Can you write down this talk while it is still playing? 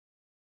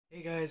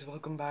Hey guys,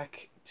 welcome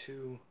back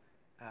to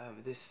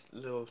this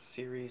little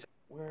series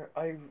where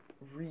I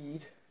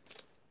read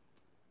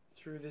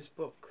through this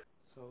book.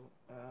 So,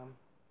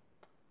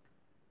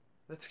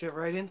 let's get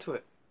right into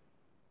it.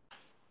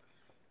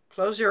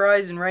 Close your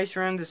eyes and race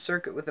around the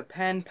circuit with a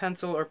pen,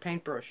 pencil, or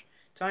paintbrush.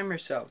 Time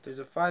yourself. There's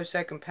a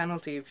 5-second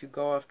penalty if you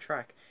go off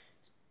track.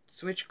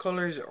 Switch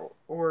colors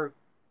or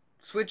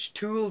switch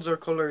tools or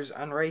colors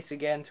and race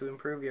again to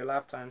improve your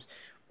lap times.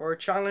 Or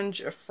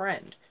challenge a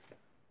friend.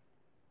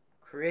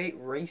 Create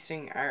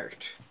racing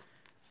art.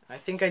 I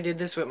think I did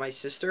this with my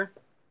sister.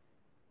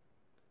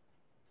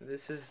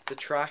 This is the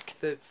track,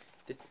 the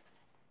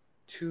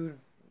too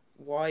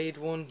wide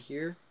one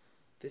here.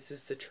 This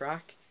is the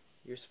track.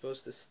 You're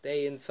supposed to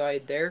stay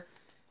inside there.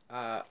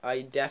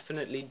 I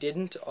definitely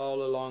didn't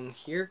all along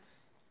here,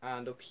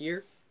 and up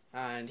here,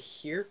 and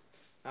here,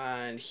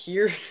 and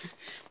here.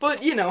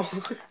 But, you know,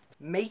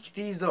 make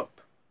these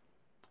up.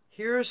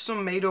 Here are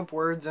some made up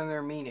words and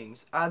their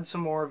meanings. Add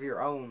some more of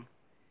your own.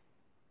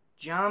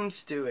 Jam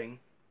stewing.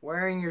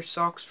 Wearing your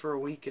socks for a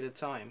week at a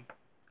time.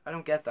 I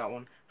don't get that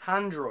one.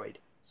 Handroid.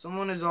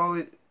 Someone is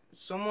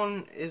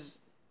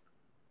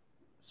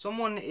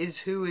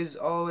who is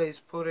always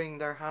putting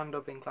their hand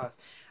up in class.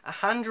 A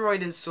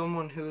handroid is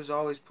someone who is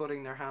always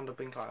putting their hand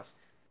up in class.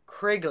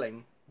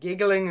 Criggling.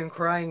 Giggling and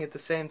crying at the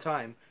same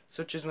time,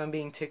 such as when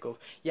being tickled.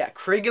 Yeah,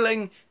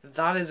 criggling,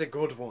 that is a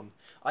good one.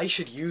 I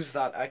should use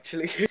that,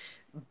 actually.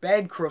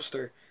 Bed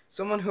cruster.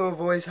 Someone who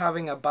avoids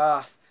having a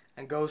bath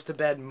and goes to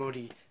bed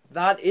muddy.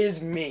 That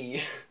is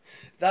me.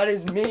 That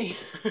is me.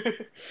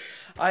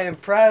 I am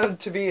proud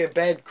to be a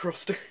bed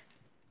cruster.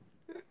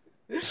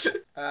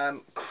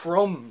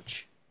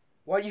 Crumge.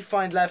 What you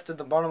find left at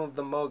the bottom of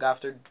the mug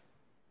after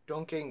a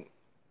dunked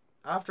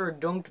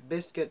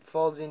biscuit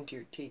falls into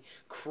your tea.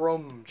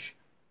 Crumge.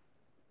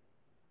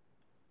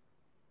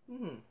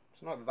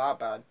 It's not that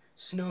bad.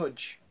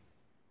 Snudge.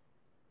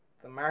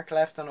 The mark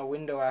left on a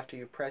window after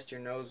you pressed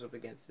your nose up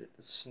against it.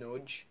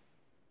 Snudge.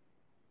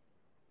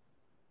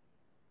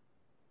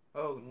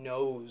 Oh,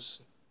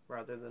 nose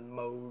rather than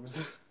Mose.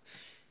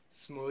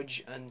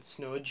 Smudge and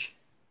snudge.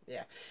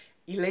 Yeah.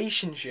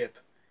 Elationship.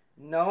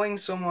 Knowing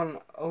someone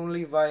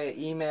only via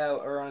email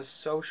or on a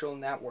social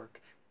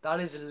network. That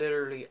is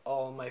literally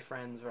all my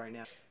friends right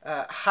now.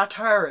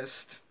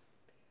 Hatarist.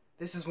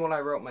 This is one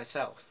I wrote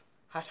myself.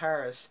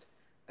 Hatarist.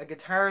 A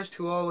guitarist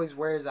who always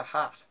wears a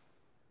hat.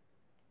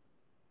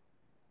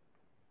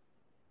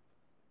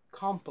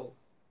 Comple.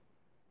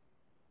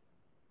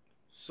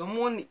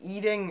 Someone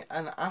eating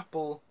an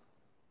apple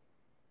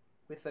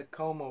with a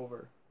comb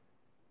over.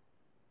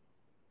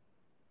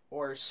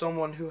 Or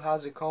someone who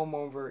has a comb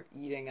over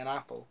eating an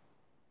apple.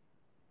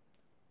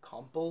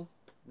 Comple?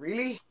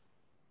 Really?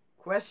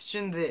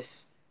 Question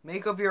this.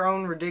 Make up your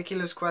own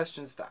ridiculous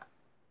questions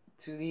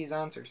to these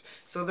answers.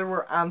 So there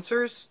were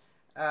answers.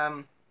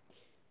 The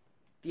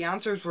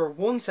answers were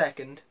 1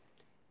 second.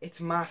 It's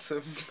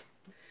massive.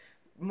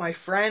 My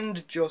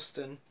friend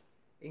Justin.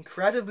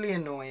 Incredibly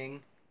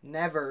annoying.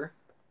 Never.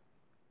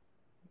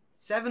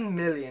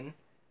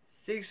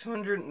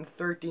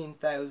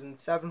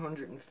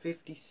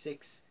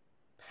 7,613,756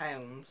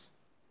 pounds.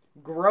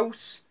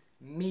 Gross.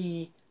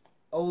 Me.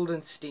 Old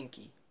and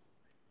stinky.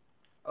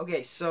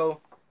 Okay,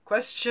 so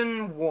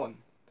question 1.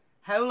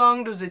 How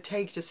long does it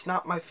take to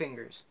snap my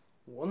fingers?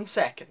 1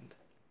 second.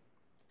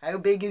 How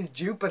big is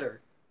Jupiter?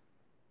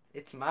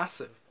 It's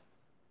massive.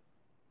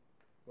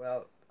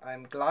 Well,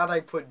 I'm glad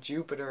I put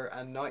Jupiter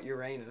and not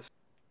Uranus.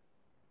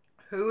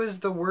 Who is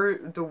the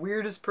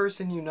weirdest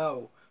person you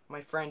know?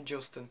 My friend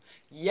Justin.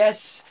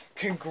 Yes,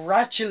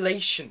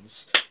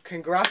 congratulations.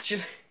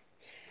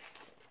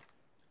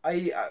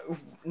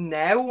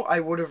 Now I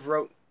would have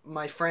wrote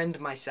my friend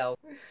myself.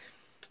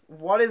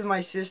 What is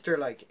my sister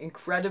like?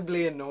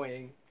 Incredibly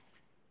annoying.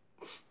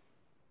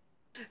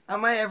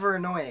 Am I ever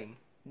annoying?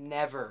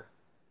 Never.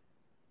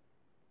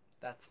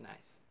 That's nice.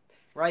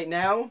 Right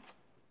now,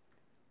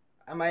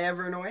 am I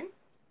ever annoying?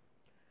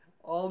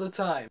 All the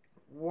time.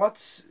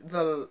 What's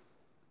the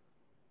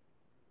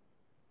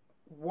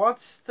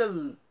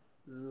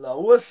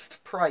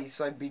lowest price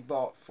I'd be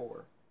bought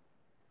for?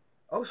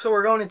 Oh, so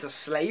we're going into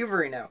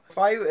slavery now.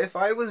 If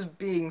I was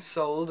being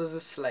sold as a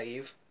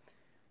slave,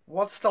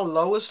 what's the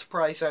lowest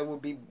price I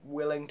would be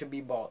willing to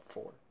be bought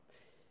for?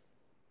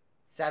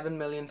 7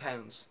 million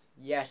pounds.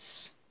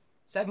 Yes.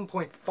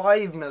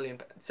 7.5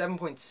 million,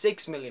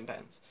 7.6 million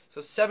pounds.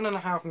 So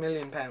 7.5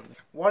 million pounds.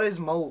 What is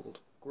mold?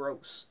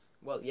 Gross.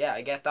 Well, yeah,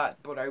 I get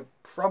that, but I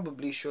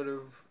probably should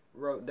have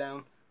wrote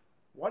down,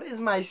 what is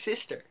my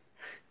sister?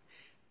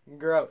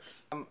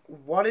 Gross.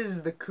 What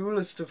is the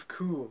coolest of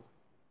cool?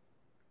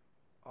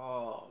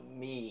 Oh,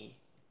 me.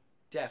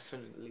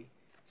 Definitely.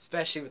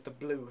 Especially with the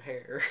blue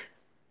hair.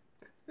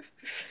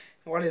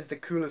 What is the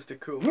coolest of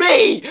cool?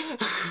 Me!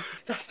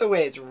 That's the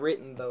way it's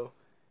written, though.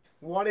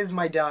 What is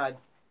my dad?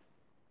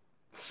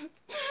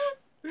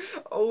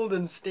 Old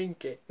and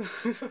stinky.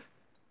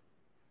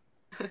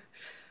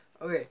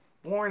 Okay,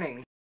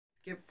 warning.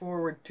 Skip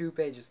forward 2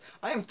 pages.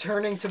 I am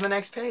turning to the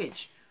next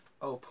page.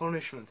 Oh,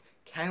 punishment.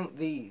 Count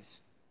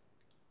these.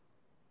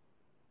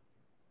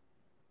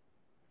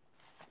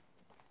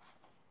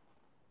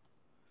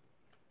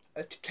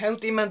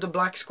 count the amount of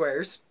black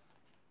squares,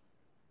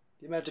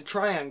 the amount of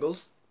triangles,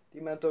 the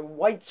amount of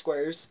white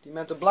squares, the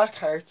amount of black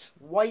hearts,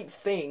 white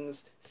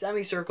things,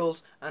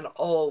 semicircles, and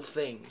all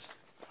things.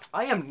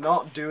 I am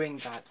not doing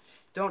that.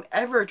 Don't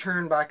ever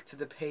turn back to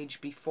the page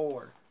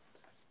before.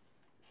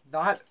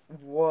 That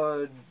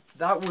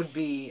would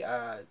be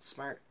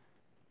smart.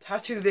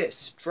 Tattoo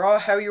this. Draw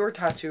how your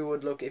tattoo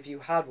would look if you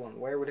had one.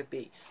 Where would it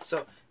be?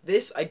 So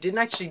this, I didn't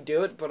actually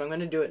do it, but I'm going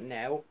to do it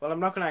now. Well, I'm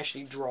not going to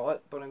actually draw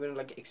it, but I'm going to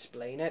like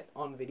explain it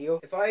on video.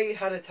 If I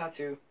had a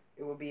tattoo,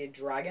 it would be a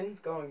dragon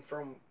going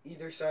from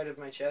either side of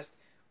my chest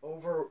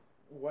over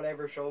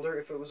whatever shoulder.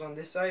 If it was on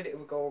this side, it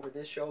would go over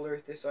this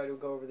shoulder. This side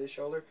would go over this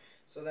shoulder.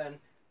 So then,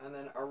 and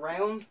then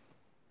around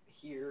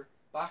here,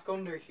 back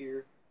under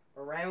here,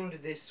 around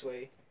this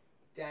way,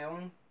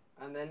 down,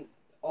 and then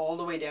all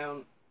the way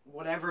down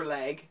whatever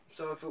leg.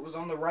 So if it was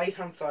on the right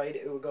hand side,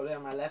 it would go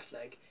down my left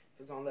leg. If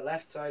it was on the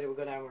left side, it would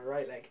go down my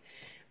right leg.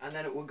 And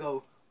then it would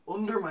go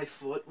under my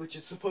foot, which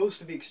is supposed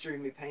to be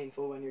extremely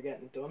painful when you're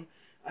getting it done.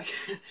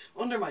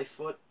 Under my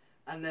foot,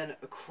 and then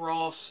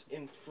across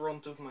in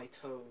front of my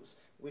toes,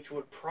 which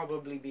would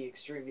probably be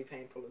extremely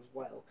painful as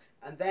well.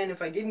 And then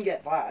if I didn't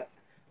get that,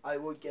 I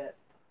would get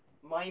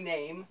my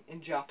name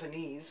in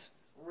Japanese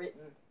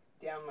written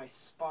down my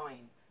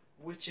spine,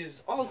 which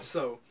is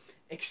also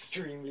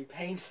extremely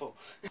painful.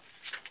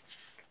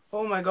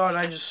 Oh my god,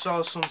 I just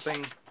saw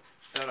something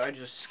that I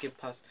just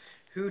skipped past.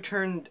 Who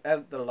turned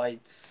out the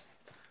lights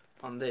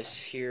on this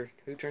here?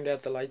 Who turned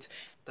out the lights?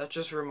 That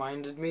just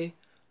reminded me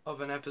of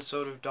an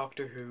episode of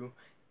Doctor Who.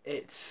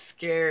 It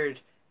scared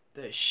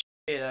the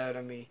shit out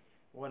of me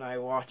when I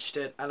watched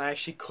it, and I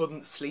actually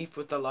couldn't sleep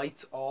with the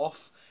lights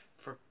off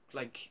for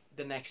like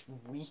the next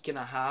week and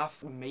a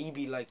half,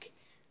 maybe like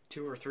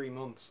 2 or 3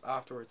 months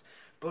afterwards.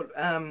 But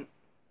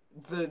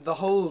the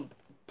whole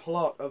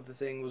plot of the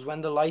thing was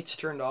when the lights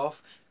turned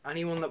off,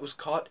 anyone that was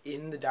caught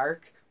in the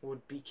dark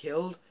would be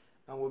killed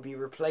and would be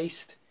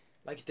replaced.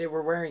 Like they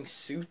were wearing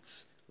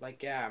suits,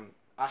 like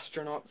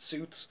astronaut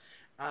suits,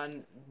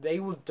 and they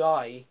would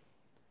die,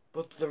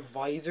 but their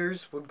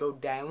visors would go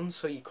down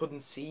so you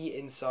couldn't see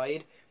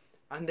inside,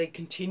 and they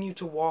continue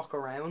to walk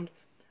around,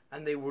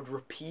 and they would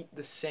repeat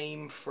the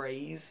same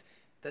phrase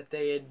that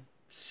they had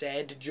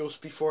said just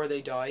before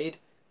they died.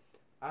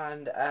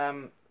 And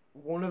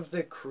one of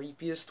the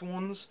creepiest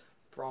ones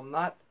from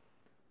that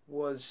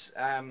was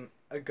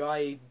a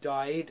guy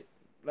died,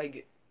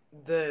 like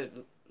the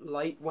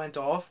light went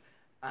off,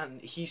 and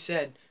he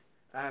said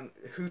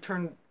who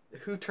turned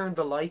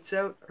the lights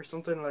out or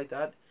something like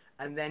that,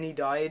 and then he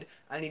died,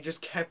 and he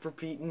just kept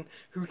repeating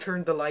who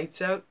turned the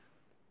lights out,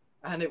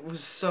 and it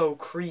was so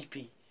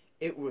creepy.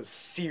 It was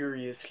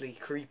seriously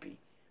creepy.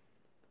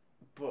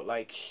 But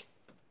like,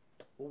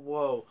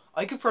 whoa,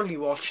 I could probably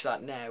watch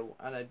that now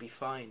and I'd be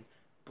fine,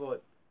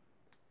 but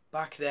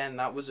back then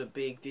that was a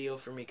big deal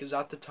for me, because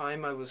at the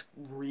time I was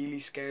really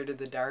scared of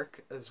the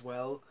dark as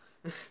well.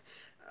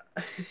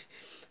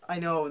 I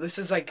know, this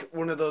is like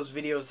one of those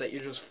videos that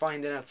you're just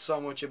finding out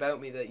so much about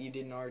me that you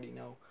didn't already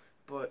know.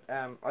 But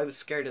I was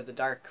scared of the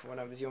dark when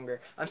I was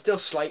younger. I'm still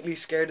slightly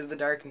scared of the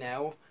dark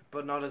now,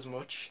 but not as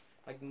much.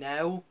 Like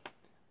now,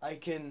 I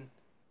can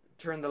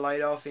turn the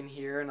light off in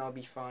here and I'll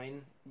be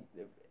fine.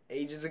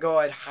 Ages ago,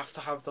 I'd have to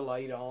have the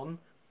light on.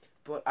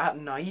 But at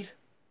night,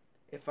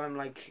 if I'm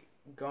like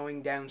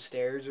going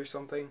downstairs or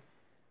something,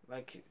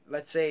 like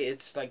let's say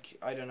it's like,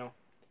 I don't know,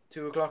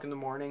 2 o'clock in the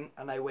morning,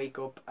 and I wake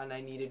up and I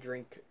need a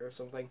drink or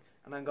something,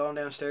 and I'm going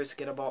downstairs to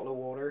get a bottle of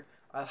water,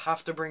 I'll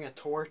have to bring a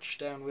torch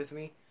down with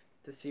me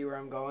to see where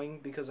I'm going,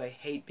 because I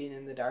hate being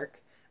in the dark,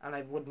 and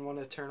I wouldn't want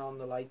to turn on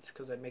the lights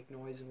because I'd make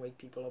noise and wake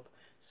people up.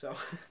 So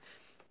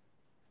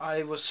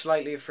I was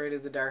slightly afraid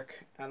of the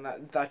dark, and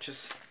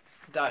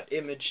that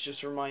image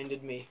just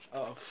reminded me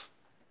of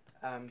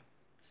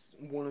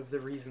one of the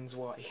reasons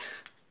why.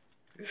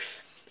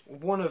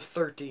 One of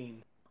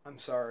 13. I'm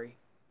sorry.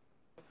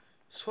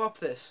 Swap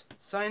this.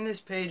 Sign this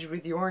page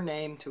with your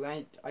name to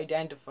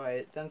identify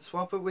it, then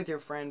swap it with your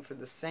friend for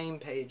the same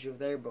page of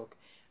their book,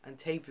 and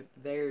tape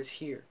theirs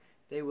here.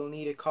 They will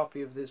need a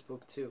copy of this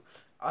book too.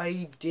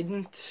 I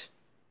didn't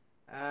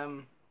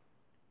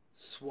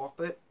swap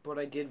it, but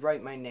I did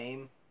write my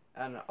name,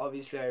 and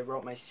obviously I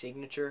wrote my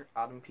signature,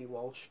 Adam P.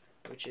 Walsh,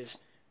 which is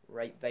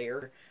right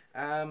there.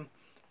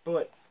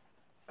 But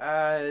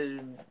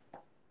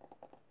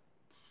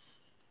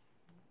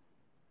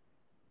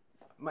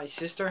my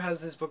sister has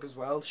this book as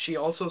well. She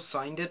also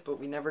signed it, but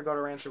we never got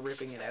around to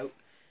ripping it out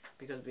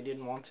because we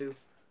didn't want to.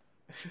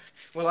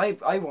 Well,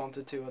 I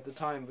wanted to at the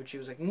time, but she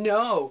was like,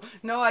 no,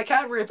 I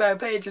can't rip out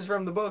pages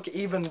from the book,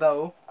 even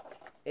though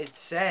it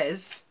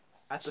says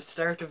at the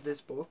start of this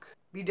book,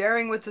 be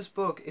daring with this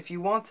book. If you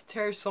want to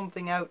tear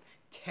something out,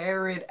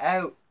 tear it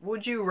out.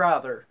 Would you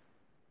rather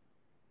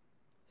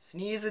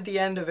sneeze at the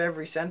end of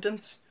every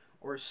sentence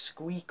or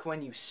squeak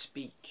when you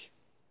speak?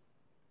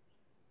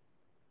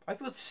 I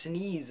put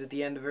sneeze at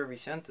the end of every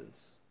sentence.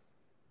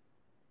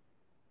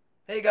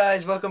 Hey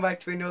guys, welcome back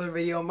to another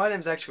video. My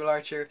name's Actual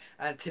Archer,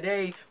 and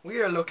today we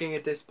are looking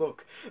at this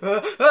book.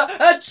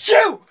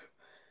 Achoo!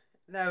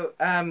 Now,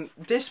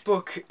 this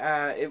book,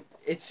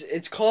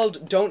 it's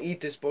called "Don't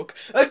Eat This Book."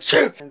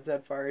 Achoo! And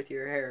set fire to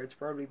your hair. It's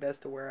probably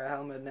best to wear a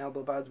helmet and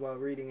elbow pads while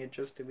reading it,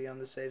 just to be on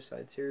the safe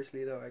side.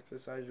 Seriously though,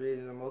 exercise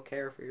reading and will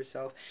care for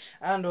yourself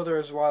and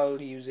others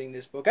while using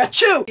this book.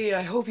 Achoo! Hey,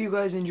 I hope you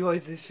guys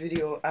enjoyed this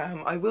video.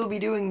 I will be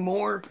doing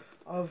more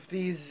of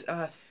these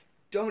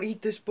 "Don't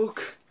Eat This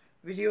Book"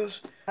 videos.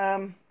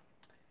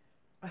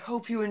 I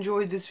hope you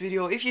enjoyed this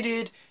video. If you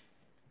did,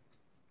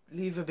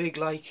 leave a big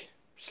like,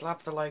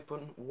 slap the like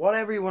button,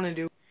 whatever you want to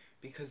do,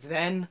 because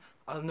then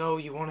I'll know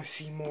you want to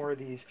see more of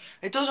these.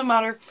 It doesn't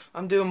matter,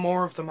 I'm doing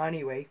more of them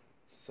anyway,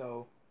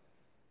 so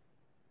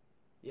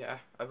yeah,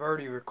 I've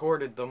already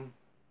recorded them,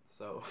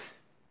 so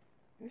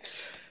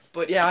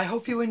but yeah, I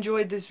hope you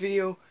enjoyed this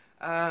video,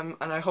 and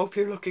I hope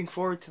you're looking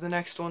forward to the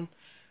next one.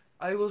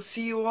 I will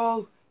see you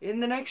all in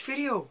the next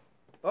video.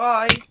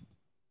 Bye!